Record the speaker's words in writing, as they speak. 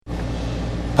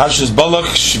Parshas Balak,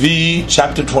 Shvi,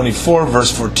 chapter 24,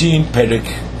 verse 14, Perek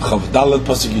Chav Dalet,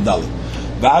 Pasuk Yudalet.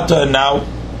 V'ata, and now,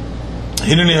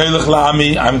 Hineni Hoylech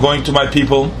La'ami, I'm going to my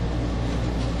people.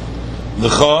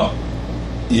 L'cha,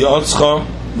 Yotzcha,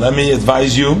 let me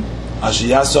advise you, Asher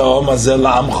Yasa Ha'om Hazeh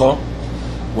La'amcha,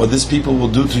 what this people will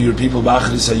do to your people,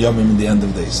 B'achris HaYomim, in the end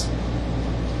of days.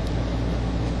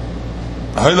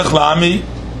 Hoylech La'ami,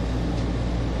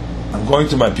 I'm going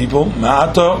to my people.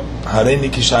 Ma'ato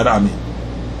Hareini Kishar Ami.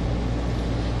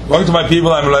 Going to my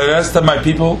people, I'm like the rest of my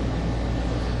people.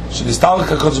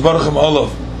 Shnistalka HaKadosh Baruch Hu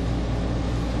Olav.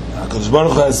 HaKadosh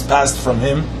Baruch Hu has passed from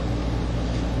him.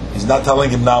 He's not telling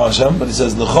him now Hashem, but he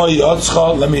says, L'cho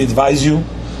yotzcha, let me advise you.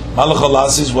 Malach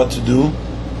Alas is what to do.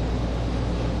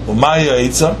 Umay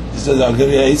ha'etza, he says, I'll give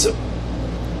you ha'etza.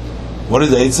 What is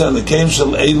the ha'etza? L'keim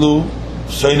shel elu,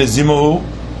 soine zimahu,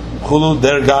 chulu,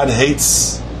 their God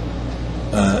hates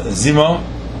zima,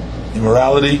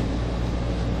 immorality.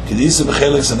 Kedisa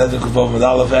b'chelik Sanhedrin Kufav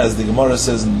Medalef, as the Gemara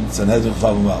says in Sanhedrin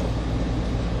Kufav Medalef.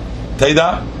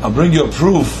 Teida, I'll bring you a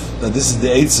proof that this is the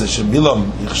Eitzah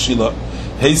Shebilam Yichshila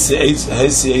Heisi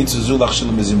Eitzah Zu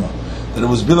Lachshila Mezima, that it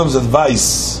was Bilam's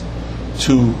advice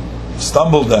to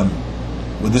stumble them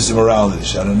with this immorality.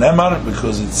 Sharon Nemar,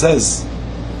 because it says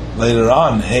later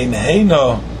on, Hein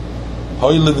Heino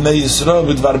Hoy Livnei Yisrael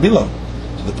B'dvar Bilam.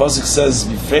 So the pasuk says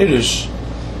Biferish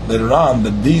later on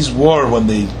that these were, when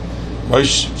they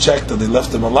Moshe checked that they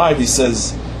left them alive, he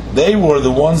says they were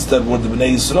the ones that were the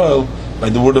Bnei Yisrael by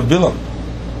the word of Bilam.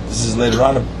 This is later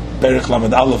on in Perek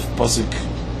Lamed Aleph Pasuk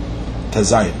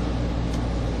Tezayin.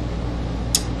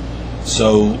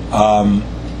 So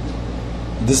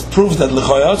this proves that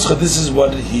L'choyotzcha, this is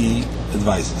what he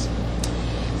advises.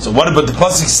 So what? But the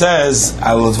pasuk says,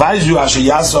 "I will advise you Asher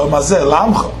Yasa Mazeh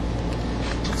Lamcha."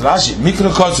 Rashi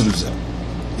Mikra Kotzeruvzeh.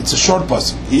 It's a short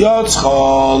pasuk.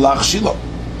 Yotzcha Lachshilo.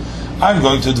 I'm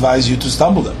going to advise you to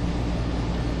stumble them.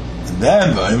 And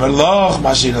then I'll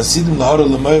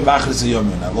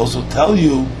also tell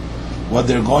you what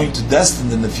they're going to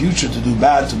destine in the future to do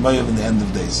bad to Moav in the end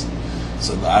of days.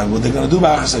 So what they're going to do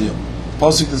b'achris hayom.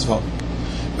 Pasuk this well.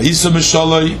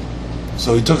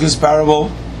 So he took his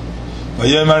parable.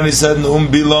 And he said,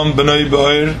 Bilam b'noi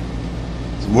Be'or.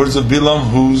 The words of Bilam,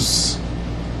 whose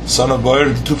son of Be'or,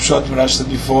 the Tupshat Merash said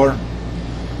before,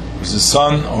 was his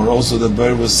son, or also that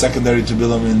Be'or was secondary to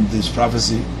Bilam in this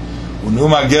prophecy. And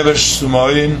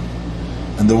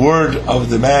the word of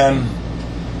the man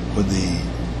with the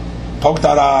poked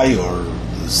out eye or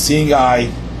the seeing eye,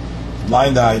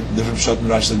 blind eye, different Pshat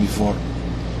Merash said before.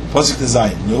 Pasuk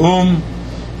Tezayin.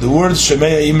 The words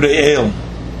Shemei Imrei El,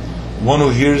 one who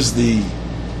hears the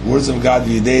words of God,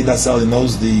 V'yidei Dasel, he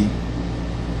knows the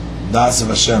Das of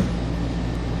Hashem.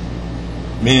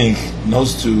 Meaning,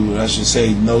 knows to, I should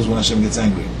say, knows when Hashem gets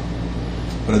angry.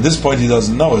 But at this point he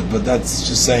doesn't know it, but that's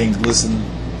just saying, listen,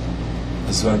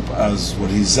 as what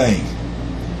he's saying.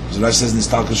 So Rashi says,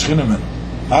 Nistalka Shchinamen.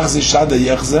 Achzi Shada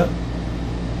Yechze,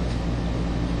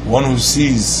 one who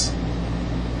sees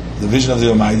the vision of the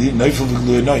Almighty, Neifel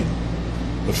V'gluy Noin,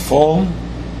 but fall,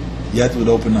 yet with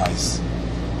open eyes.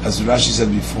 As Rashi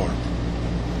said before.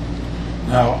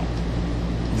 Now,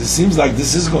 this seems like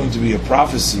this is going to be a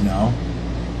prophecy now.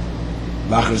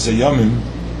 B'achris hayomim.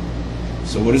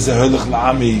 So what is the Hoylech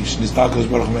La'ami Shnistalka HaKadosh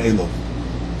Baruch Hu Me'elov?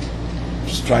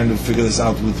 Just trying to figure this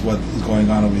out with what is going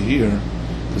on over here,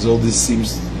 because all this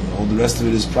seems, all the rest of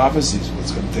it is prophecies.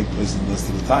 What's going to take place in the rest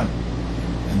of the time,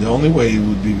 and the only way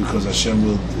would be because Hashem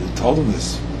will told him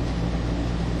this.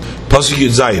 Pasuk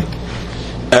Yud Zayin.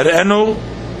 Erenu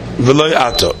v'loy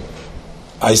ato.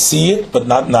 I see it, but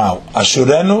not now.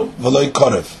 Ashurenu v'loy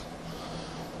korev.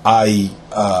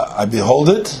 I behold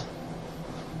it,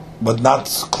 but not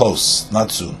close,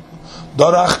 not soon.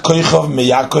 Dorach koichov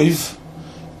meyakov,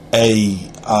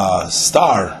 a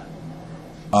star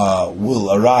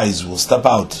will arise, will step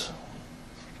out.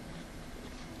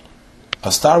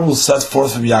 A star will set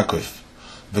forth from Yaakov.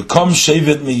 V'kom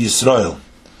shevet mi Yisrael,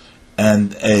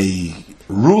 and a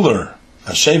ruler,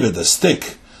 a shevet, a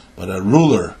stick, but a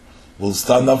ruler will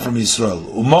stand up from Yisrael.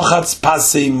 Umochatz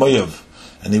pasei Moav,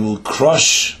 and he will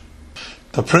crush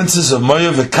the princes of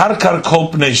Moav, v'karkar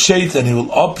kol pnei Shet, and he will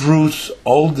uproot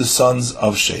all the sons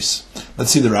of Shes.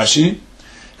 Let's see the Rashi.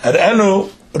 Erenu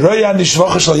roya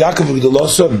nishvacha shel Yaakov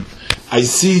v'gdoloson. I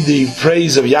see the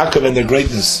praise of Yaakov and their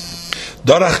greatness.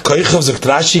 Dorach koichav zekt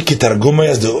Rashi ki targumay,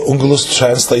 as the Ungelus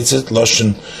translates it,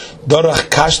 Loshen Dorach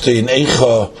kashto in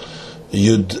Eicha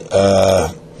Yud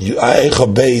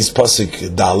Eicha Beis Pasuk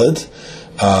Daled.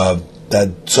 That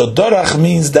so Dorach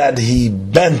means that he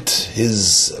bent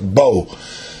his bow.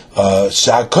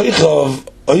 Sha'koichav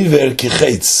oiver ki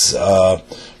chetz,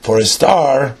 for a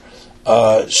star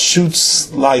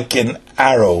shoots like an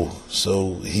arrow.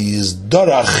 So he is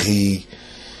dorach. He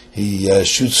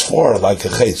shoots forward like a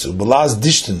chetz. Ubelaz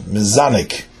dishtin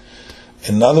mizanik.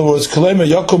 In other words, kolema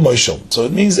yakum moshel. So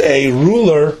it means a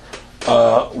ruler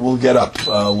will get up,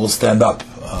 will stand up.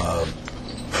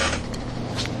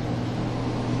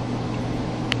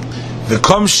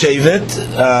 V'kom shevet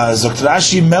zokt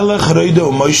Rashi melech roida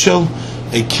u'moshel,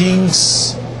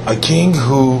 a king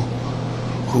who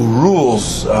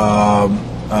rules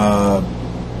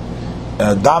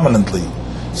dominantly.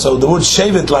 So the word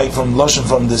shevet, like from lashon,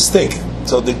 from the stick.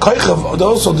 So the koichav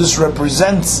also, this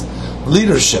represents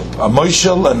leadership. A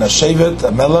moshel and a shevet,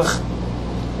 a melech.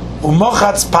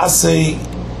 Umochatz pasei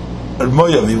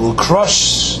Moav, he will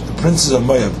crush the princes of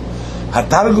Moav.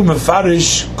 Hatargum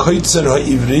mefarish koitzer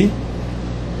ha'ivri.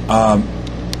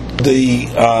 The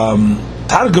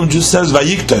Targum just says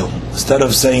vayiktel instead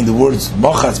of saying the words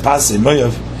mochatz pasei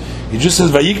Moav. He just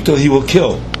says vayiktel, he will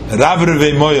kill.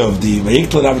 Ravreve Moav, the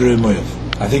vayiktel Ravreve Moav.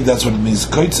 I think that's what it means.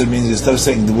 Koitzer means instead of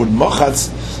saying the word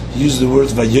mochatz, he uses the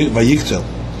words vayiktel.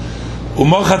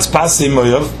 Umochatz pasei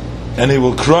Moav, and he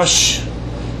will crush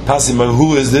pasei Moav.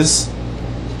 Who is this?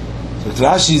 So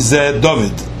Rashi said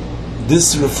David.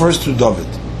 This refers to David.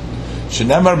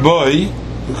 Shenemar boy,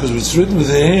 because it's written with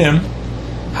him,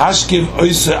 Hashkev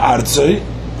oisem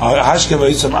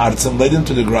artzim, laid him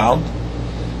to the ground.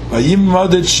 Vayim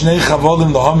modet shnei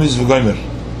chavolim lahamis v'gomer.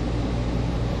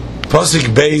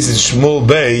 Posik Beis in Shmuel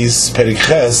Beis Perik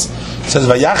Ches says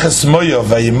Vayaches Moav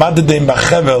vayimadedem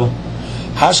bachevel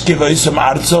Hashkev oisem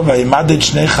artzim vayimadet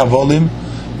shnei chavolim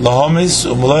lahamis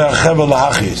u'moloi hachevel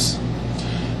lahachis.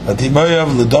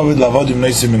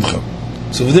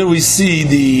 So there we see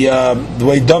the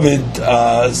way David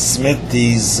smit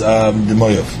these the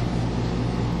Moav.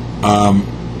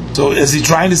 So is he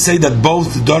trying to say that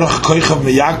both the Dorach Koichav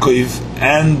Meyakov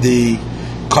and the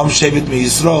Kom Shevet Me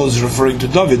Yisrael is referring to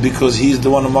David because he is the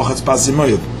one who mochatz pasei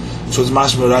Moav? So it's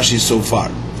Mashma Rashi so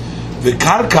far. The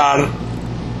Karkar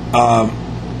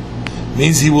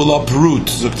means he will uproot.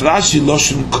 Zokt Rashi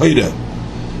Loshon Koira.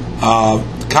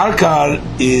 Karkar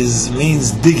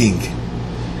means digging.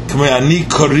 K'mayani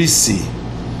korisi.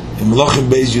 Imlochim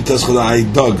beis yuteschol I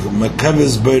dug.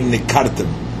 Mekaves ber nikartem.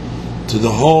 To the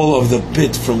hole of the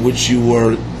pit from which you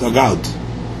were dug out.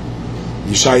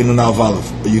 Yishayinu now valav.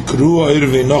 Yikru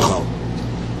oirvei nochal.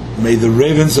 May the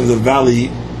ravens of the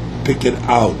valley pick it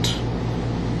out.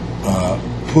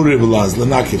 Puri b'laz,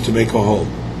 lenakiv, to make a hole.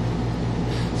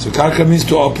 So karkar means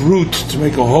to uproot, to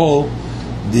make a hole,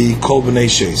 the kol b'nei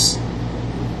sheis.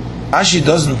 Rashi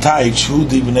doesn't touch who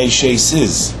the Bnei Sheis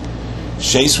is.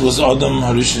 Sheis was Adam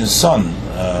Harishon's son.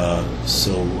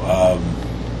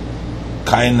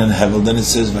 Cain and Hevel. Then it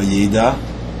says Vayeda.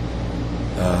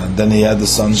 Then he had the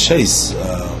son Sheis.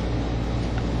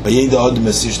 Vayeda Adam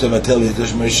Esishta Vatel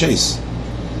V'Yikosh Mer Sheis.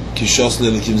 Kishos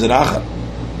Le'Lekim Zeracha.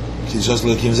 Kishos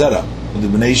Le'Lekim Zera. The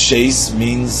Bnei Sheis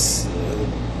means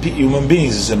human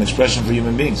beings. It's an expression for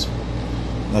human beings.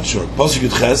 Not sure. Pasuk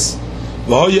Yud Ches.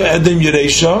 V'Hoya Edom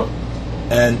Yereisha.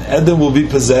 And Edom will be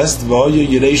possessed. V'hoya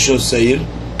Yereisha Seir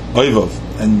Oivov.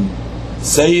 And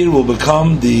Seir will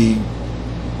become the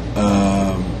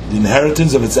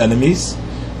inheritance of its enemies.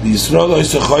 The Yisrael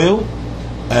Oisechoil,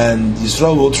 and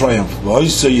Yisrael will triumph.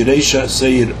 V'hoya Yereisha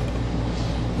Seir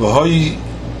V'hoya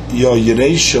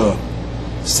Yereisha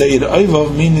Seir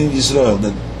Oivov, meaning Yisrael,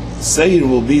 that Seir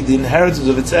will be the inheritance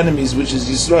of its enemies, which is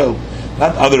Yisrael,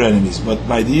 not other enemies, but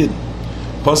by the Yid.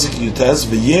 Pasuk Yutes,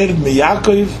 V'yered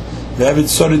meyakov v'hevet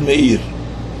sorid meir.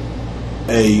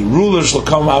 A ruler shall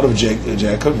come out of Jacob.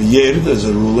 V'yered as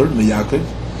a ruler, meyakov,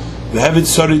 v'hevet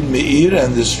sorid meir,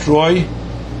 and destroy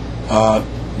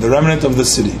the remnant of the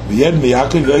city. V'yered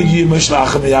meyakov v'oygi yimosh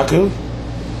la'achem meyakov.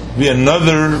 Be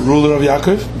another ruler of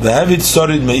Yaakov. V'hevet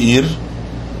sorid meir,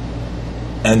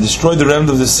 and destroy the remnant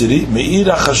of the city. Meir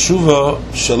achashuva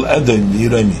shel Edom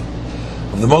v'yiremi,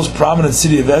 of the most prominent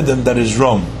city of Edom, that is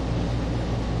Rome.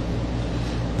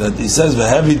 That he says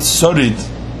v'hevit sorid,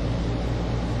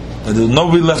 that there will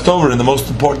not be left over in the most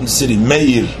important city,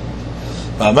 Meir.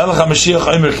 Melech HaMashiach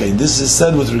Omerkein. This is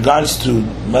said with regards to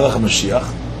Melech HaMashiach.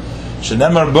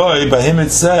 Shenemar boy, by him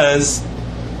it says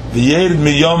v'yered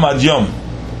miyom ad yom,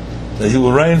 that he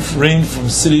will reign from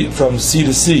sea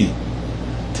to sea.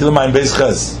 Tilamayim beis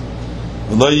ches.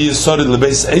 V'lo yisorid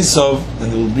lebeis Esav,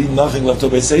 and there will be nothing left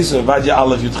of beis Esav. Vadya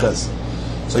Aleph Yud Ches.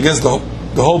 So I guess the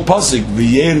whole pasuk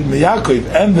v'yered miyakov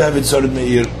and v'hevet sorid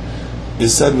meir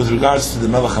is said with regards to the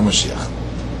Melech HaMashiach.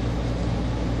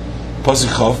 Pasuk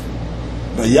Chav,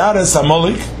 v'yares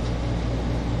Amalek.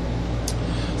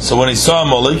 So when he saw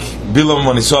Amalek, Bilam,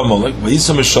 when he saw Amalek,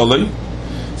 v'yisam esholei,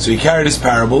 so he carried his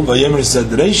parable. V'yemer said,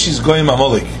 Reish is goyim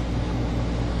Amalek.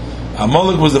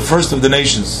 Amalek was the first of the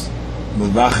nations.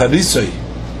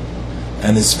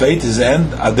 And his fate, his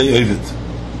end, Adei Ovid,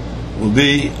 will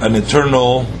be an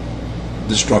eternal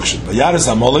destruction. Vayaris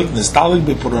Amalek, Nestalik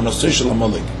bePuranosei shel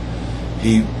Amalek.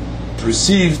 He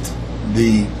perceived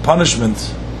the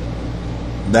punishment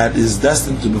that is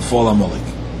destined to befall Amalek.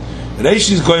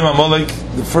 Reishis Goyim Amalek,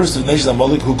 the first of the nations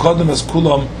Amalek, who called them as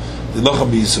Kulam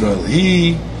Dilochem BeYisrael.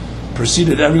 He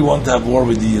preceded everyone to have war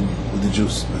with the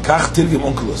Jews. V'kach tirgim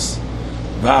onkelos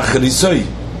v'acherisoi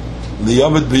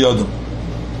liyaved b'yodom.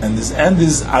 And this end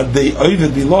is Adei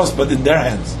Ovid, be lost, but in their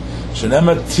hands.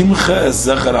 Shenemar timcha es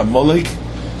zecher Amalek,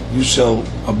 you shall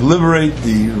obliterate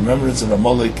the remembrance of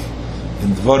Amalek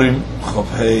in Dvarim Chav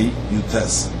Hei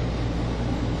Yutes.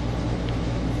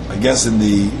 I guess in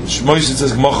the Shmois it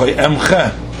says Gmochai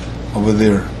Emche over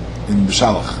there in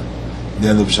B'Shalach, the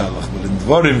end of B'Shalach. But in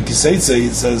Dvarim Kiseitze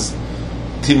it says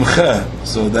Timche,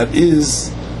 so that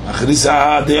is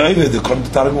Achrisa Adei Ovid, according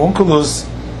to Targum Onkelos,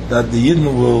 that the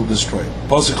Yidden will destroy.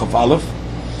 Pasuk of Aleph,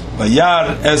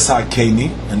 Vayar Es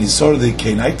HaKeni, and he saw the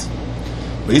Kenite,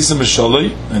 Vayisam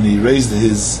Esholoi, and he raised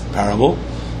his parable,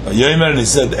 Vayomer, and he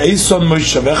said, Eison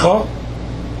Moshavecha,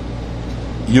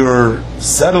 your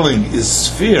settling is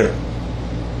sphere,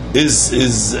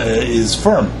 is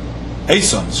firm,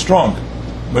 Eison, strong,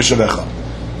 Moshavecha,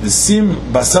 V'sim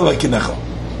Basela Kinecha,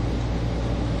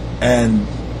 and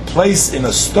place in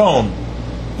a stone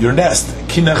your nest,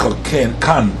 Kinecha kan,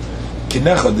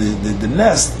 Kinecha, the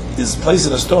nest is placed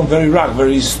in a stone, very rock,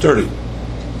 very sturdy.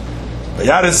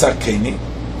 Vayaris HaKeni,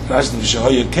 Rashi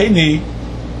V'shehoya Keni,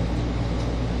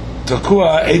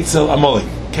 Takua Eitzel Amalek.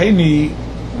 Keni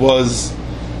was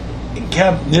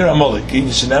encamped near Amalek. In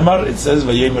Shenemar, it says,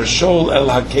 Vayemer Shol El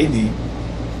HaKeni.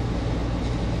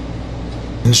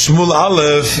 In Shmuel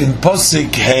Aleph, in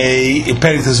Posik Hei, in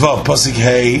Perik Tezvav, Posik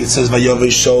Hei, it says, Vayove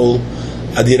Shol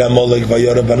Adir Amalek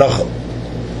Vayore Banachal.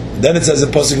 Then it says in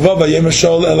Posik Vav, Vayemer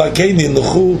Shol El HaKeni,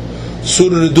 Nuchu Sur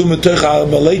Redu Metoch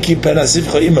Amaleki Pen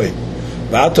Asifcha Imoi.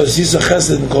 Va'ato Sisa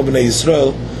Chesed in Kol Bnei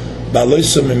Yisrael,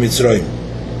 Ba'aloisum in Mitzrayim.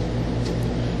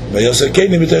 Vayoser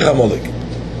Keni Metoch Amalek.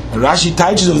 Rashi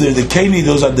teaches over there, the Keni,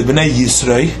 those are the Bnei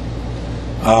Yisrael.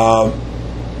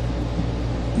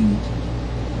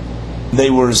 They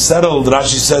were settled,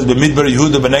 Rashi says, B'midbar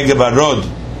Yehuda B'negev Arod.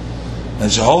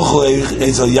 And Sheholchu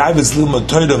Eitzel Yavetz Lilma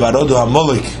Toida Varodu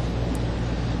HaMolek.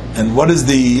 And what is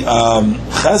the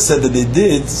chesed that they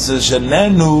did?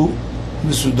 Shenenu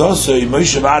Misudosoi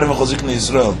Moshe V'Aaron V'Choziknei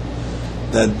Yisrael,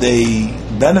 that they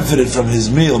benefited from his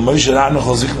meal, Moshe V'Aaron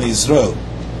V'Choziknei Yisrael.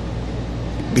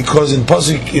 Because in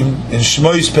Pasuk in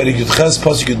Shmois Perik Yud Ches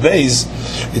Pasuk Yud Beis,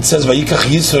 it says Vayikach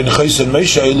Yisrael Nechayson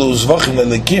Moshe Eilu Uzvachim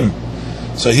Lelekim.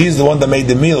 So he is the one that made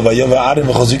the meal. Vayova Aaron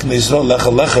V'Choziknei Yisrael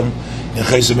Lechel Lechem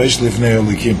Nechayson Moshe Lifnei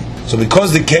Elikim. So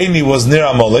because the Keni was near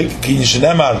Amalek, Ki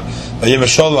Shenemar Vayemer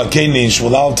Shol HaKeni in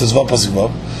Shmuel Aleph Tezvav Pasuk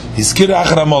Vav, he skir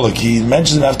achar Amalek. He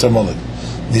mentions him after Amalek.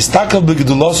 Nistakal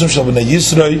b'gedulosum shel Bnei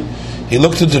Yisrael. He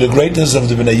looked into the greatness of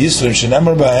the Bnei Yisrael.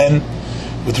 Shenemar b'hen.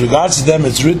 With regards to them,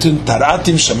 it's written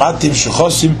Taratim, Shamatim,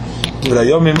 Shechosim,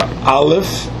 Durayomim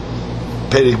Aleph,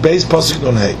 Perik Beis, Pasuk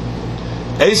Nun Hey.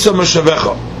 Eiso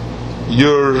Meshavecha,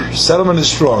 your settlement is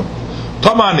strong.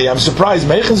 Tomani, I'm surprised.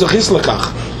 Meichen Zechis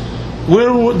Lekach.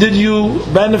 Where did you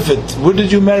benefit? Where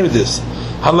did you marry this?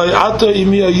 Halay Ato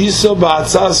Imi Yiso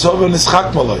Ba'atzah Sova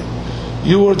Nischak Malay.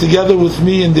 You were together with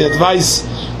me in the advice.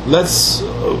 Let's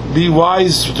be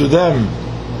wise to them.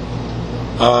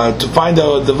 To find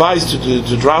a device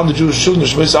to drown the Jewish children.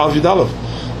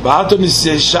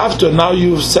 Now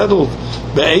you've settled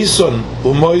be'eson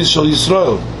umois shel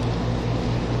Yisrael,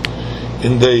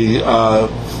 in the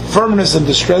firmness and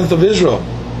the strength of Israel.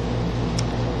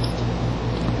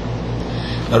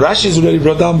 Now Rashi has already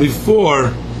brought down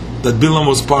before that Bilam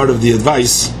was part of the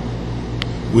advice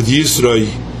with Yisro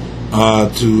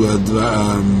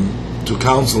to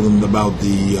counsel him about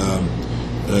the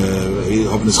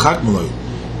of Nischak Malay.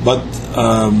 But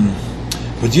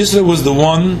Yisro was the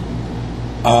one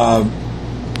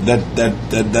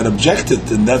that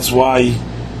objected, and that's why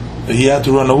he had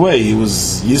to run away. He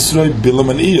was Yisro, Bilam,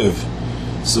 and Eiv.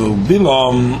 So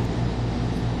Bilam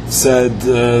said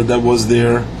that was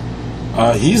there.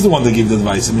 He's the one that gave the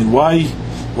advice. I mean, why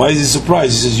is he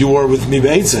surprised? He says, "You were with me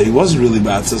be'etzah." He wasn't really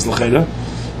be'etzah l'chayra.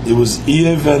 It was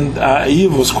Eiv, and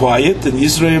Eiv was quiet, and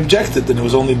Yisro objected, and it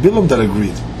was only Bilam that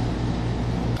agreed.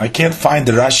 I can't find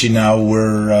the Rashi now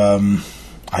where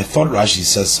I thought Rashi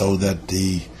says so, that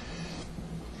the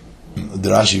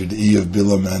Rashi with Eiv,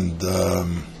 Bilam, and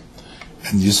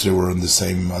Yisro were on the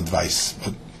same advice,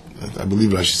 but I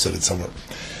believe Rashi said it somewhere.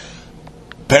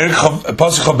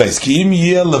 Pasuk Chabes Ki im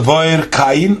yeh levoyer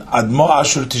kain admo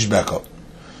ashur tishbeko.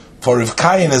 For if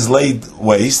Kayin is laid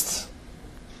waste,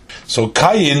 so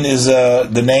Kayin is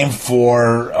the name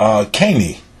for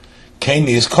Kaini. Kaini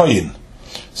is Kayin.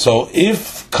 So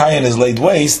if Kayin is laid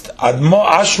waste, Admo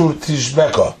Ashur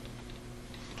Tishbeka.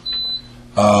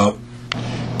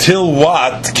 Till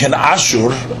what can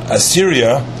Ashur,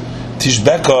 Assyria,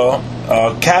 Tishbeka,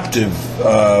 captive,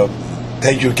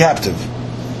 take you captive?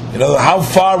 You know, how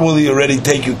far will he already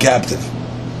take you captive?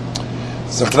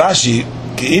 So Rashi,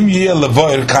 Ki'im yeh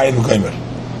levoir Kayin v'gomer.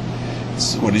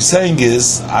 What he's saying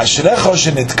is, Ashrecha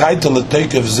shenitkaito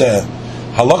l'teikev zeh.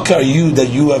 How lucky are you that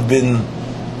you have been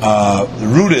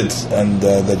rooted and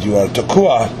that you are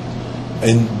takua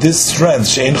in this strength.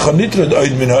 She'ein chonitred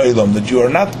oid min ha'olam, that you are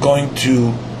not going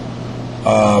to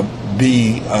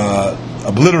be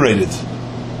obliterated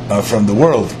from the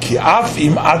world. Ki af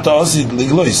im ata osid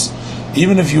liglois.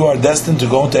 Even if you are destined to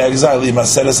go into exile, im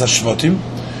aseres hashvotim,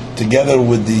 together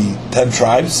with the 10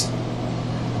 tribes,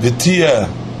 v'tiyah,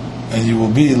 and you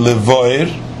will be levoir,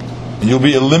 and you'll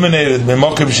be eliminated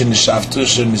memokim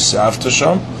shenishafta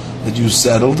sham, that you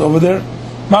settled over there.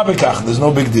 Ma bekach, there's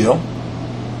no big deal,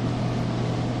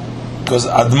 because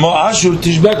admo ashur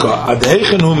tishbeka ad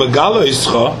heichen hu megalo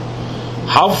ischa.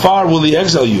 How far will he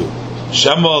exile you?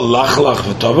 Shema lachlach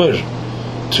v'tover,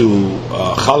 to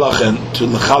chalach and to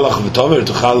chalach v'tover,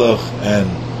 to chalach and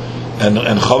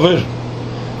chover.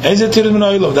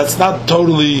 That's not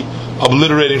totally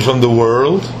obliterating from the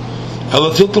world.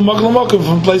 From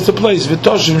place to place,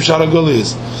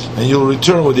 and you'll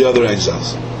return with the other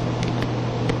exiles.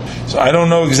 So I don't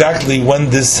know exactly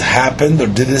when this happened, or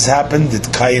did this happen? Did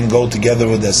Kayin go together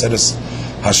with the Aseres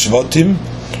Hashvotim?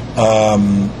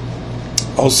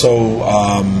 Also,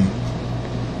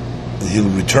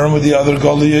 he'll return with the other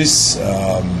Goliaths,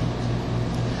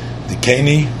 the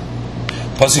Kaini.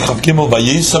 Pasuk Chav Gimel,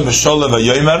 Vayisa Meshole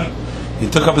Vayomer. He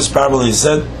took up his parable and he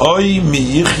said, Oy mi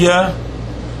yichya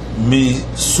mi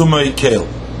sumay kel.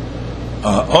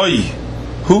 Oy,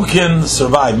 who can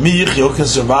survive? Mi yichya, who can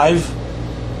survive?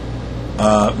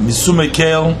 Mi sumay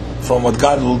kel, from what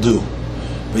God will do.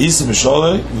 Vayisa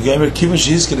Meshole Vayomer Kivan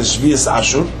Shehizke Shvias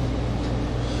Ashur.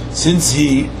 Since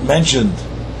he mentioned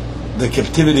the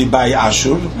captivity by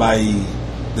Ashur, by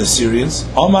the Syrians,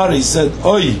 Omar, he said,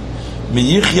 Oy, mi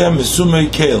yichya mi sumay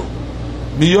kel.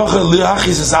 Who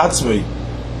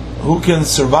can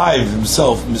survive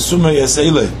himself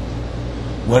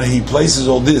when he places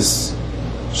all this,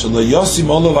 so that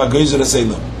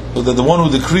the one who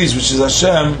decrees, which is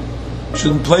Hashem,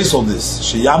 shouldn't place all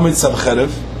this,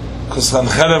 because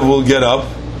Sancherev will get up,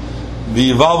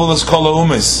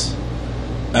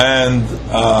 and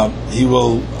he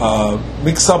will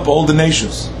mix up all the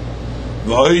nations,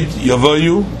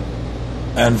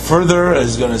 and further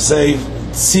is going to say,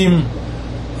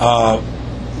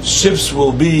 ships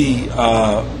will be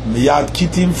miyad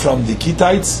kitim, from the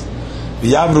Kittites,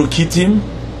 v'yavru kitim,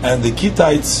 and the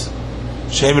Kittites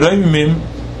shehem reimim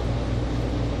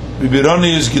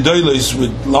b'bironis gedolos,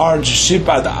 with large ship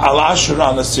at al Ashur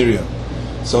on Assyria.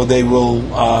 So they will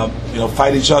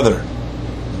fight each other.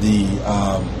 The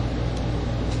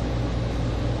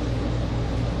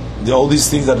all these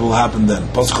things that will happen then.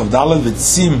 Pasuk Chav Daled,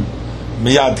 v'tzim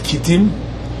miyad kitim,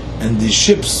 and the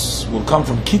ships will come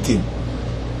from Kittim.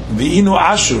 V'inu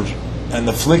Ashur, and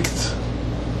afflict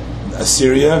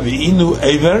Assyria. V'inu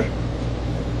Aver,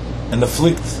 and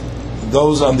afflict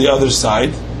those on the other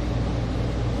side.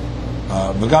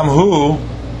 V'gam hu,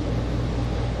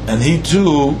 and he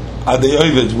too, Adei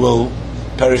Ovid, will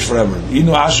perish forever.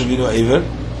 V'inu Ashur, v'inu Aver.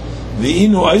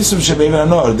 V'inu Aisim Shebever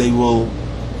Anor, they will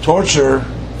torture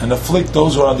and afflict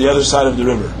those who are on the other side of the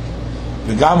river.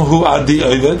 V'gam hu Adei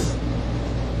Ovid,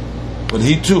 but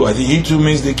he too, I think he too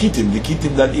means the Kittim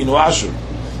that Inu Ashur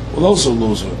will also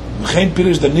lose her.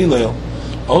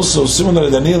 Also, similarly,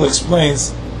 Daniel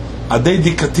explains, Adei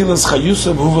di Katilas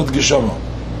Chayusav Huvat Geshama,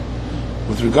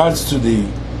 with regards to the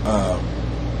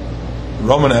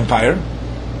Roman Empire,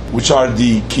 which are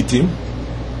the Kittim,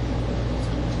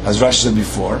 as Rashi said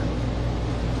before.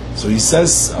 So he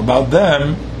says about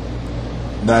them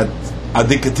that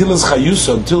Adei Katilas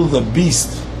Chayusav, until the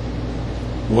beast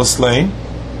was slain,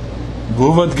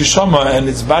 Buvat Geshama, and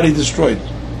its body destroyed.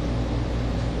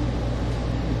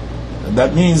 And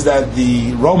that means that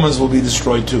the Romans will be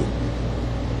destroyed too.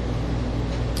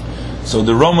 So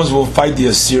the Romans will fight the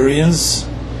Assyrians,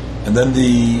 and then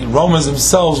the Romans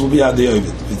themselves will be Adei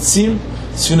Ovid. Vitzim,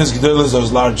 Sfinas Gedolos,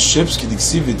 those large ships,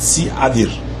 Kidiksiv, Vitzi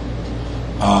Adir.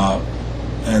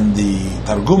 And the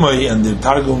Targumai and the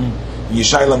Targum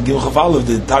Yishaylam Gim Chaf Aleph,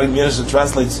 the Targum Yerusa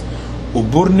translates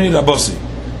Uburni Rabosi,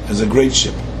 as a great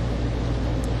ship.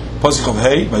 Pasuk of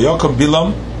Hey, Vayokom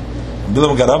Bilam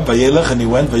Bilam got up, Vayelech, and he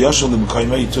went. Vayashal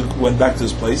l'Mekayma, he went back to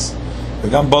his place.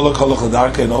 V'gam Balak halach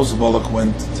l'darka, and also Balak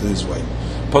went to his way.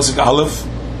 Pasuk Aleph,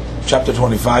 chapter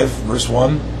 25, verse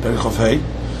 1, Perek Chof Hei.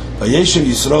 Vayeshev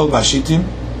Yisrael v'Shittim,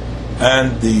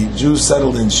 and the Jews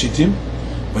settled in Shittim.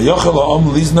 Vayochel ha'om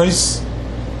liznois,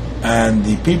 and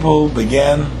the people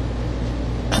began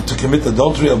to commit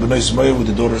adultery al b'nai Moav with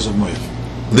the daughters of Moav.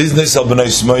 Liznois al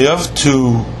b'nai Moav,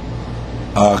 to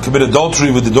commit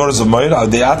adultery with the daughters of Moav. Al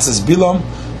de'atzes Bilam,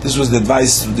 this was the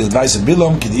advice of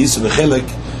Bilam, k'di'isu v'chelek,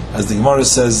 as the Gemara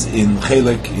says in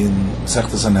Chelek in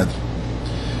Sechta Sanhedrin.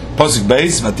 Pasuk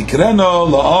Beis, v'tikreno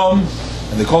la'om,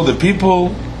 and they called the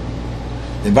people,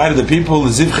 they invited the people,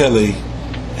 l'zivche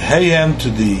le'heyem, to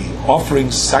the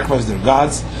offerings, sacrifice their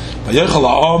gods. V'yochel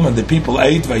ha'om, and the people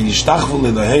ate, v'yishtachvu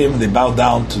le'heyem, and they bowed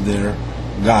down to their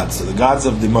gods, so the gods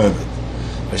of the Moabit.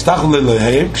 V'yishtachvu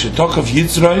le'heyem, k'shetokav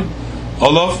Yitzroi,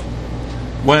 Olav,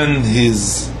 when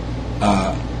his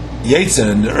Yetzer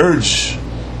and the urge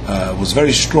was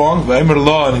very strong, v'emer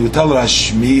lo, and he would tell her,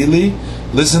 Hashmi'ili,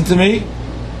 listen to me,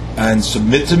 and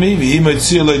submit to me, v'hi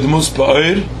motzia lo d'mus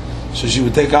pa'or, so she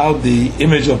would take out the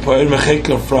image of Pa'or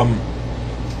Mecheka from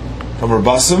her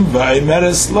bosom,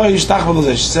 v'aymeres lo yishtachva lo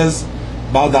zeh, she says,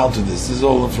 bow down to this. This is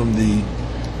all from the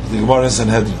Gemara in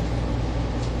Sanhedrin.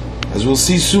 As we'll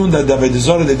see soon, that the Avodah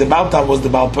Zarah, that the Baal Tam was the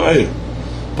Baal Pa'or.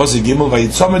 Pasuk Gimel,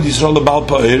 v'yitzomed Yisrael the Baal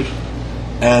Pa'or,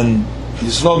 and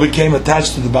Yisrael became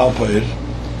attached to the Baal Pa'or,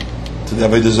 to the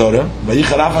Avodah Zarah,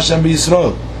 v'yicharaf Hashem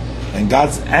b'Yisrael, and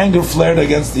God's anger flared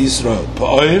against the Yisrael.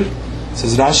 Pa'or,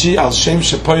 says Rashi, al shem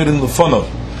shepoyer in lefonov.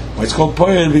 Why it's called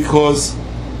Poyer? Because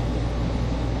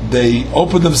they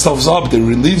opened themselves up, they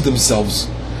relieved themselves.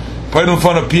 Poyer in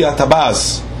lefonov pi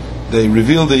atabas. They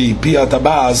reveal the pi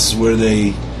atabas, where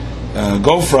they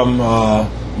go from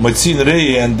motzin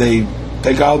rei, and they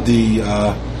take out the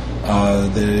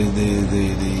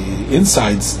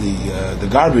insides, the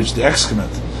garbage, the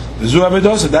excrement. V'zu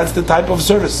avodah, that's the type of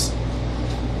service.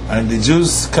 And the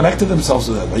Jews connected themselves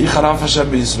to that. V'yicharav Hashem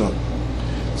b'Yisrael.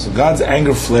 So God's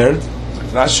anger flared.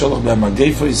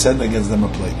 He sent against them a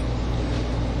plague.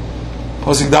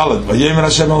 Pasuk Dalet. Vayemer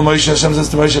Hashem el Moshe. Hashem says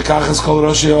to Moshe, Kach es kol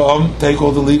roshei ha'am, take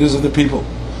all the leaders of the people.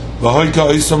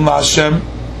 V'hoika oisom la'Hashem,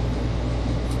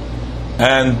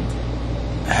 and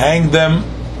hang them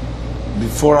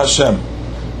before Hashem.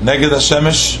 Neged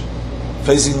Hashemesh,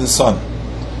 facing the sun.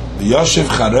 V'yoshev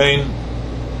charein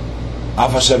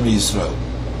af Hashem Yisrael.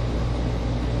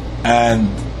 And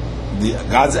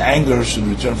God's anger should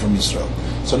return from Israel.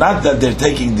 So not that they're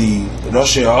taking the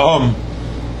Roshei Ha'am,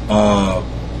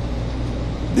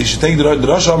 they should take the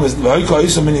Roshei Ha'am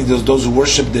is meaning those who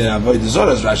worship the Avodah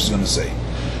Zarah, as Rashi is going to say.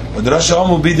 But the Roshei Ha'am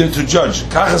will be there to judge.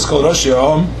 Kachas called Roshei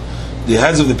Ha'am, the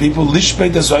heads of the people,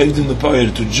 Lishpeit Ha'Sa'ivdim the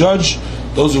Pa'ir, to judge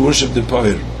those who worship the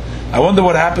Pa'ir. I wonder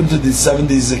what happened to the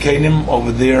 70 Zekanim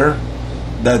over there,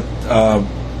 that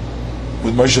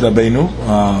with Moshe Rabbeinu,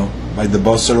 by the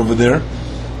Basar over there.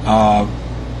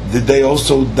 Did they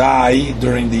also die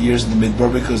during the years in the Midbar?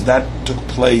 Because that took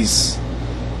place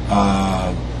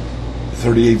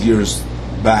 38 years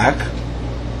back.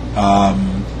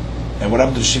 And what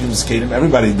happened to Shivim Zekanim?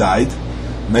 Everybody died.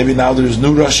 Maybe now there's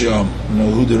new Roshei Ha'am. You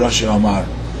know who the Roshei Ha'am are.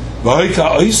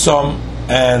 V'hoika oisom,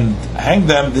 and hang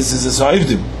them. This is a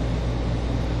Sa'ivdim.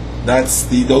 That's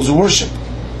those who worship,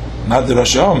 not the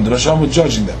Roshei Ha'am. The Roshei Ha'am was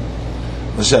judging them.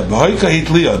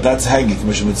 That's hanging.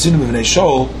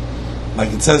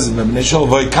 Like it says in Bnei Shol,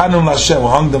 V'oikanum l'Hashem,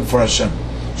 hung them for Hashem.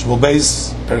 Shmuel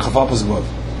Beis, Perek Chaf Apos Gvod.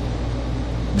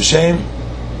 B'shem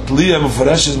Tliya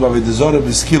Meforeshes B'Avodah Zarah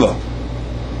B'Skila.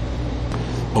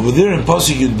 Over there in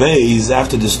Pasuk Yud Beis,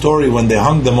 after the story when they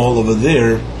hung them all over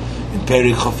there in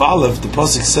Perek Chaf Aleph, the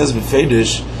Pasuk says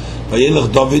B'Feidish,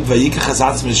 Vayelech David Vayikach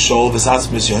Atzmis Shol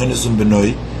V'Atzmis Yohannes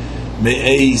Benoi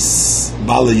Me'eis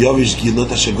Bala Yovish Gilot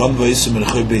Ashegon V'Yisum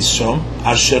Merchoy Beis Shom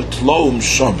Asher Tloum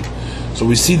Shom. So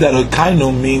we see that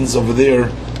Hokainu means over there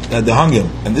that they hung him,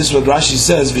 and this is what Rashi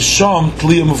says. V'Shom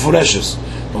Tliya Meforeshes.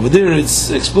 Over there, it's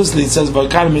explicitly it says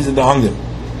Hokainu means that they hung him.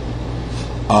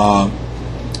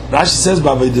 Rashi says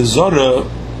B'Avodah Zarah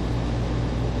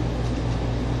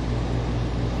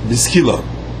B'Skila.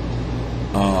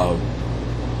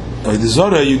 Avodah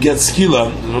Zarah you get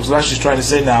skila. What Rashi is trying to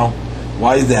say now.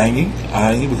 Why is they hanging?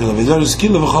 Hanging because Avodah Zarah is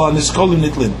skila v'chol niskolim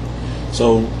nitlin.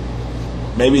 So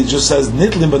maybe it just says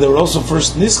nitlin, but they were also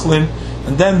first nisklin,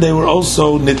 and then they were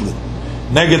also nitlin.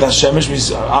 Neged Hashemesh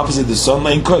means opposite the sun.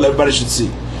 Everybody should see.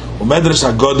 Umedrash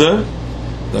Hagodah,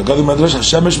 the Hagodah Medrash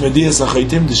Hashemesh Medias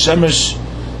Achaitim. The Shemesh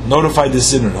notified the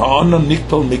sinner. Ha'anon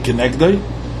nikpel mikenegdoi.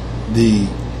 The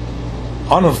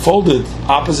unfolded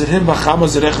opposite him. V'chama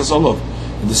zerechas olav.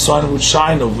 and the sun would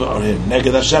shine over him.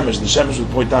 Neged HaShemesh, the Shemesh would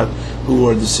point out who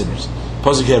were the sinners.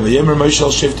 Pasuk here, Vayemer Moshe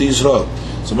al Shifti Yisrael.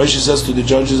 So Moshe says to the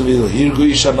judges of Israel, Hirgu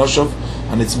Isha Noshov,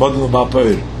 and it's Modin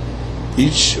Ba'Peir.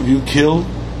 Each of you kill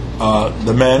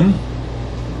the men,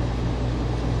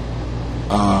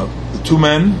 the two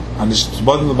men, and it's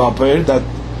Modin Ba'Peir that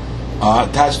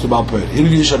attached to Ba'Peir.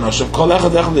 Hirgu Isha Noshov, Kol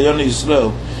Echad Echad Yoni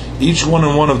Yisrael. Each one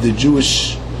and one of the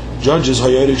Jewish judges,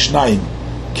 Hayorik Shnayim,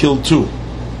 killed two.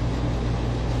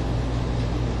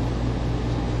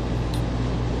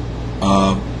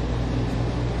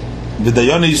 The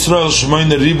Dayana Yisrael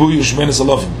Shmoyne Ribuy Ushmenes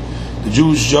Alofim. The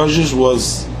Jewish judges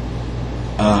was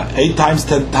 8 times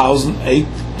 10,000. 8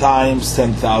 times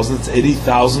 10,000. It's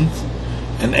 80,000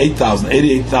 and 8,000.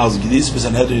 88,000. Gidis was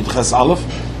an Hedrin Ches Aleph,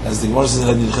 as the Gemara says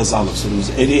Hedrin Ches Aleph. So it was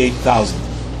 88,000.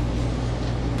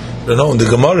 No, in the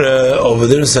Gemara over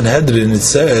there in Sanhedrin it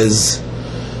says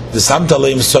the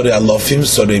Samtaleim Sori Alofim,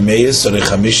 Sori Meyes, Sori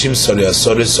Chamishim, Sori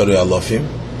Asori, Sori Alofim.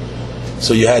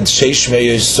 So you had Sheish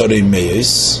Meyes, Sori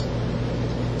Meyes,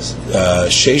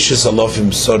 Sheishes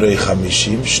Alofim, Sori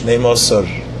Chamishim, Shnei Mosor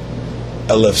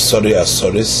Elef, Sori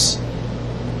Asoris.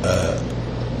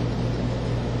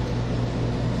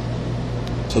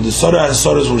 So the Sori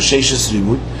Asoris were Sheishes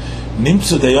Ribuy.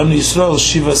 Nimtzu Dayan Yisrael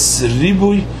Shivas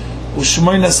Ribuy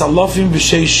Ushmoynes Alofim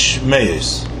V'Sheish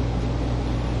Meyes.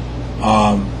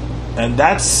 And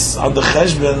that's on the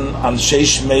Cheshbon on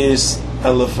Sheish Meyes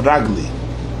Elef Ragli.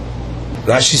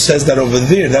 Rashi says that over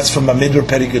there, that's from Amidbar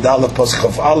Perikid Aleph Pasuk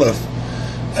of Aleph,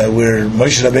 where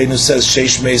Moshe Rabbeinu says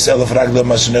Sheish Meyes Elef Ragli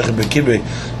Mashenech Bekibe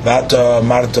Vata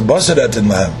Marta Boseret in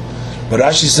Lahem. But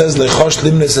Rashi says Lechosh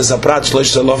Limnes as a Prat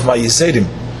Shlosh Salof Ma Yisedim.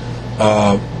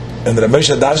 And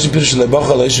Ramesha Dashi Pirush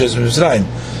Lebacha Leishes Mizrayim.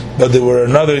 But there were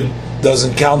another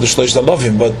doesn't count the Shlosh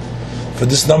Alofim, but for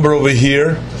this number over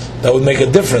here, that would make a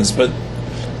difference. But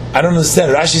I don't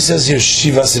understand. Rashi says here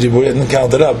Shivas Ribuy. I didn't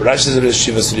count it up. Rashi says it is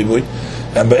Shivas Ribuy,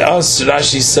 and by us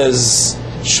Rashi says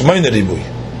Shmoyne Ribuy.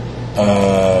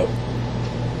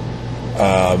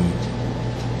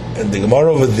 And the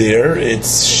Gemara over there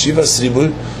it's Shivas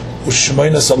Ribuy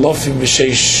Ushmoynes Alofim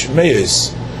V'Sheish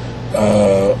Meyes.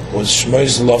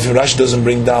 Ushmoynes Alofim. Rashi doesn't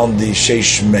bring down the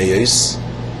Sheish Meyes.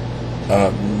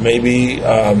 Maybe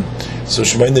so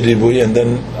Shmoyne Ribuy, and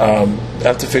then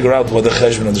have to figure out what the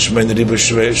cheshbon of the Shmoyne Ribuy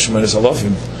Shmoynes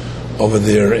Alofim over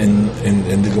there in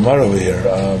the Gemara over here.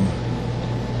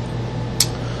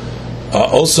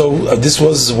 Also, this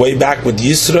was way back with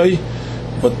Yisroi,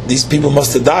 but these people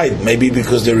must have died, maybe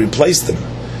because they replaced them.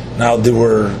 Now there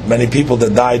were many people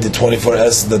that died, the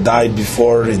 24S that died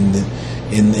before in the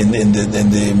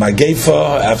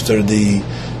Magefa after the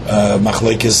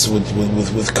Machlekes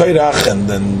with Koirach, and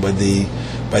then by the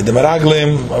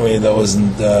Meraglim. I mean, there was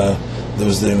the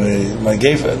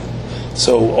Magefa.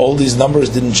 So all these numbers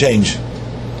didn't change.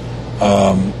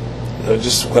 I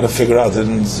just got to figure out.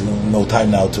 There's no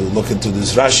time now to look into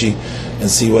this Rashi and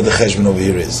see what the cheshbon over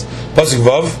here is. Pasuk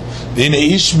Vav, V'hine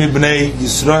ish mibnei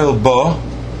Yisrael ba,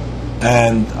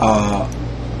 and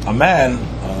a man,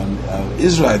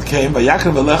 Israel came by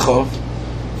Yaakov Elechov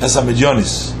as a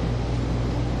Midyanis,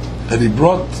 and he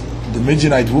brought the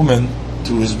Midianite woman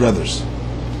to his brothers.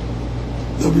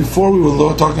 Now, before we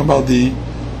were talking about the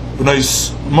Bnei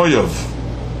Moav.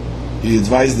 He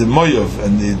advised the Moav,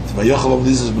 and the Vayachal of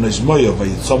this is Bnei Moav,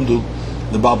 Vayitzomdu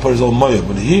the Baal Perizol Moav.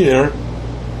 But here,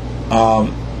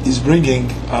 he's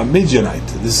bringing a Midianite.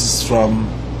 This is from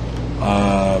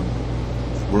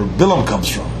where Bilam comes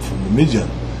from the Midian.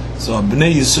 So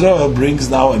Bnei Yisrael brings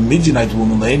now a Midianite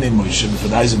woman, Le'enei Moshe, for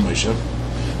the eyes of Moshe,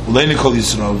 Le'enei Kol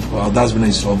Yisrael, that's Bnei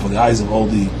Yisrael, for the eyes of all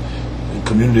the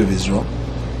community of Israel.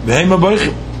 V'heim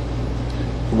ha'boichim,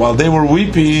 while they were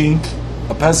weeping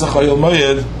a Pesach Oyel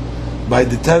Moed, by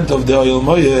the 10th of the Oyel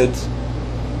Moed,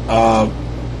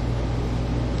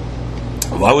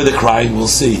 why were they crying? We'll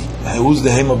see. Who's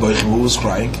the Heim ha'boichim? Who was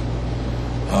crying?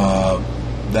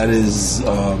 That is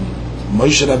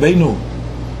Moshe Rabbeinu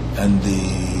and the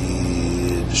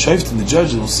Shoftim and the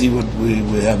judges. We'll see what we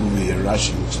have over here.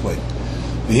 Rashi will explain.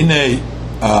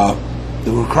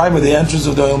 They were crying by the entrance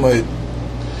of the Oyel Moed.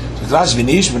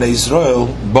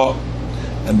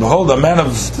 And behold, a man of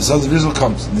the sons of Israel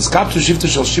comes. The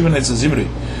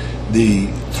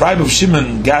tribe of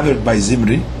Shimon gathered by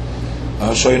Zimri,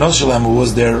 who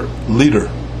was their leader.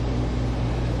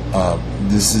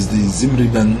 This is the Zimri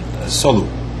ben Solu.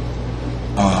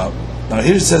 Now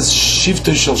here it says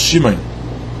Shifta Shel Shimon.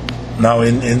 Now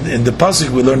in the pasuk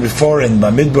we learned before in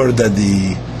Bamidbar that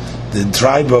the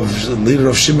tribe of leader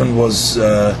of Shimon was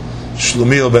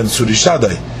Shlomiel ben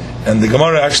Surishadai, and the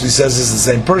Gemara actually says this is the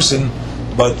same person.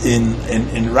 But in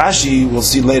Rashi, we'll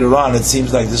see later on, it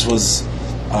seems like this was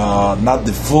not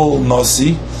the full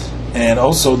Nasi, and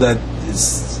also that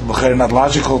it's not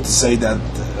logical to say that.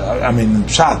 In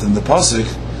Pshat, in the Pasuk,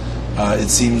 it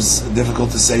seems difficult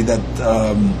to say that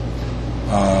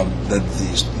that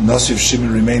the Nasi of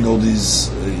Shimon remained all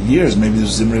these years. Maybe the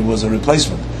Zimri was a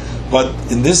replacement. But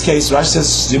in this case, Rashi says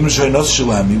Zimri Shoynos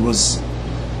Shalem. He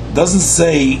doesn't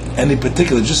say any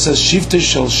particular. It just says Shivtei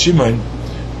Shel Shimon,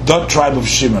 dot tribe of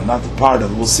Shimon, not the part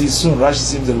of it. We'll see soon. Rashi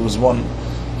seems that it was one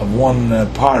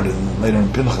part, and later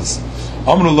in Pinchas.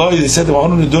 They said,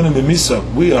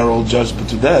 we are all judged but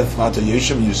to death.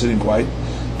 You're sitting quiet.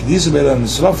 As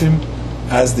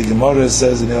the Gemara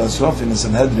says in El Srafim in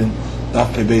Sanhedrin,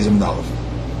 Daf Pei Beis Amud Aleph.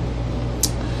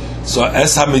 So,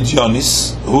 Es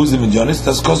HaMidyanis, who is the Midyanis?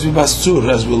 That's Kosbi Bastur,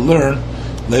 as we'll learn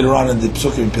later on in the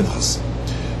Psukim in Pinchas.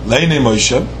 Leine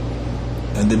Moshe,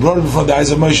 and they brought it before the eyes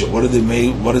of Moshe. What did they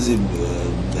make? What is it?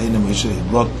 Leine Moshe, he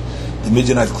brought the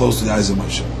Midianite close to the eyes of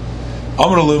Moshe.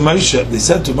 Moshe, they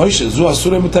said to Moshe, Zu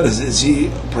Asura Mutaris, is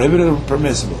he prohibited or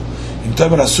permissible? In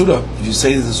Tabar Asura, if you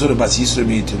say that Asura Bas Yisrael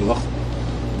Miyitirulach,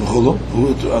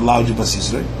 who allowed you Bas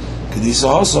Yisrael? Kedisa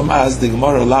Hosom, as the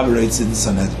Gemara elaborates in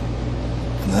Sanhedrin.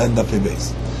 And then the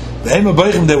base. The Hema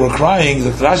Boichim, they were crying,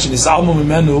 the Krashin is Almu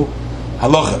Mimenu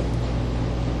Halacha.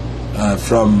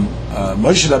 From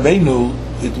Moshe Rabbeinu,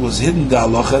 it was hidden the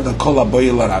Halacha, the Kol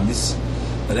HaBoyel Aramis,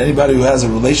 that anybody who has a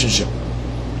relationship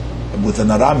with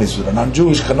an Aramis, with a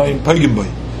non-Jewish,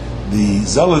 the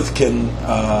Zealot can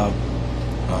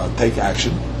take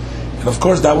action. And of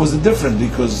course that was the different,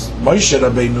 because Moshe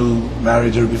Rabbeinu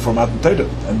married her before Matan Torah,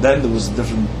 and then there was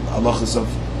different halachas of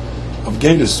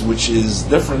Gedus, which is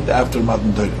different after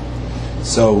Matan Torah.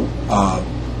 So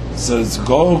it's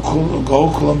go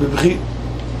kulam b'bchi.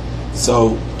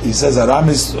 So he says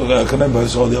Aramis,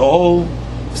 so they all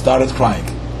started crying.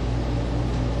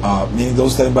 Meaning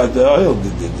those talking about the oil,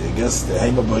 I guess the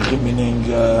Hema Boichim, meaning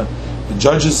the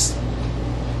judges.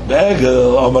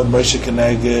 Begel Ahmad Moshe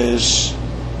Keneged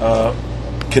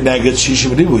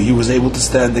Shishim Ribu. He was able to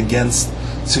stand against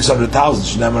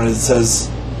 600,000. Shneimar, it says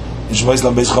in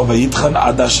Shemaislam Beis Chav Vayitchan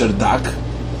Adasher Dak,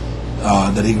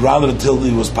 that he grounded until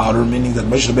he was powder, meaning that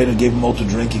Moshe Rabbeinu gave him all to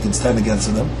drink. He can stand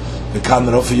against them.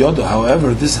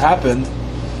 However, this happened,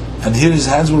 and here his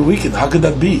hands were weakened. How could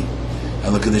that be?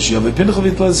 And look at this. But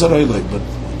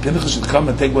Pinchas should come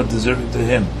and take what deserving to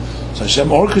him. So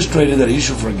Hashem orchestrated that he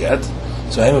should forget.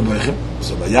 So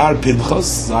Vayar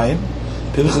Pinchas Zayin,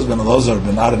 Pinchas ben Elazar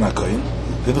ben Aaron HaKohen,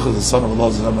 Pinchas the son of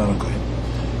Elazar ben Aaron HaKohen.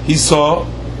 He saw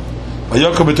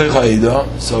Vayakam b'teich ha'ida,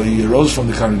 so he arose from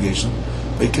the congregation.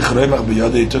 He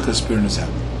took a spear in his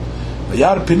hand.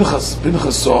 Vayar Pinchas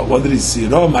saw. What did he see? He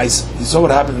saw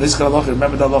what happened.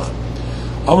 Remember the halacha.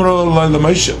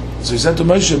 So he said to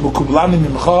Moshe,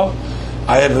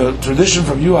 I have a tradition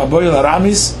from you, Aboyel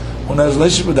Aramis, when I has a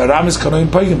relationship with Aramis,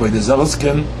 the Zealots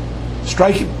can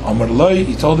strike him.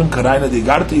 He told him,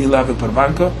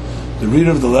 the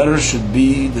reader of the letter should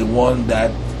be the one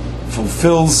that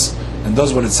fulfills and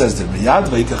does what it says there.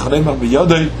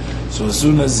 So as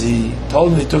soon as he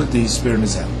told him, he took the spear in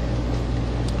his hand.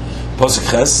 So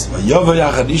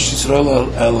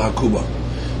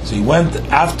he went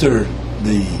after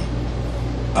the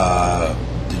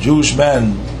Jewish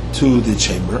man to the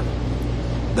chamber,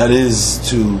 that is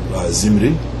to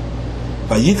Zimri,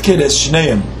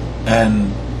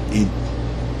 and he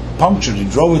punctured, he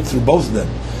drove it through both of them,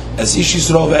 as Ish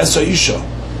Yisrael ve'esa Isha,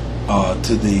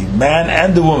 to the man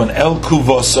and the woman, El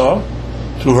Kuvasa,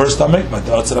 through her stomach, but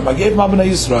the Atzara Ma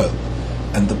B'nai Yisrael,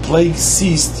 and the plague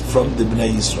ceased from the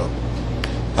B'nai Yisrael.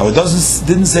 Now it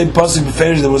didn't say Pasuk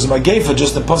B'ferish there was a Magefa,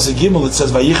 just the Pasuk Gimel it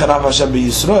says Vayicharav Hashem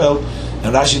B'Yisrael,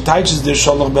 and Rashi teaches there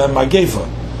Shalach B'hem Magefa.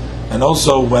 And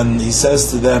also when he says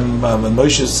to them, when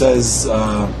Moshe says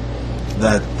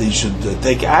that they should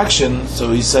take action,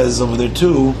 so he says over there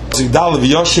too,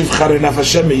 Yoshiv Charinaf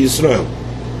Hashem B'Yisrael.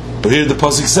 But here the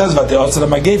Pasuk says Vateotzara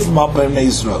Magefa Ma B'nei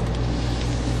Yisrael.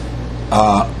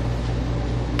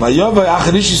 Vayova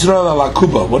Acharish Yisrael Al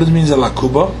Akuba. What does it mean Al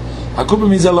Akuba? Akuba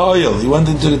means El oil. He went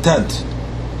into the tent.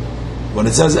 When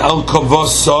it says El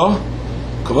Kavosa,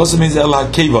 Kavosa means El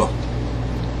Hakeva,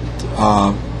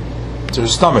 to her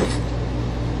stomach.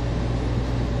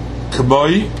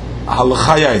 Kaboi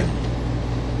Halachayim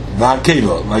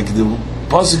V'Hakeva, like the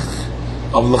pasuk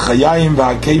of L'Chayim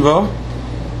V'Hakeva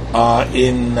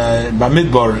in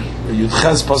Bamidbar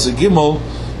Yudches pasuk Gimel,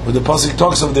 where the pasuk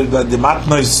talks of the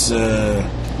matnos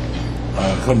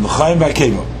L'Chayim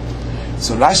V'Hakeva.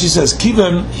 So Rashi says,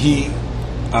 Kivan, he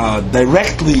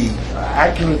accurately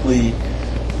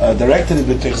directed it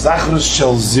with Zachrus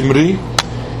Shel Zimri,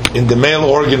 in the male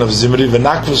organ of Zimri,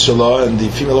 V'Nakvus Shelo, and the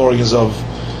female organs of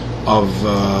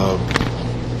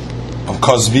of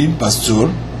Cosby,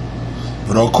 Bastur,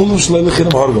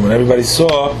 and everybody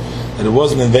saw that it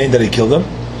wasn't in vain that he killed him.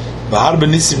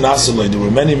 There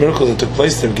were many miracles that took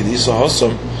place there.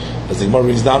 As the Gemara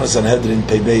brings down in Sanhedrin,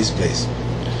 Peibe's place.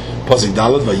 And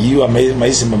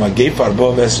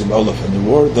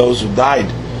there were those who died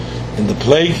in the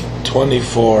plague,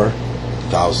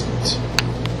 24,000.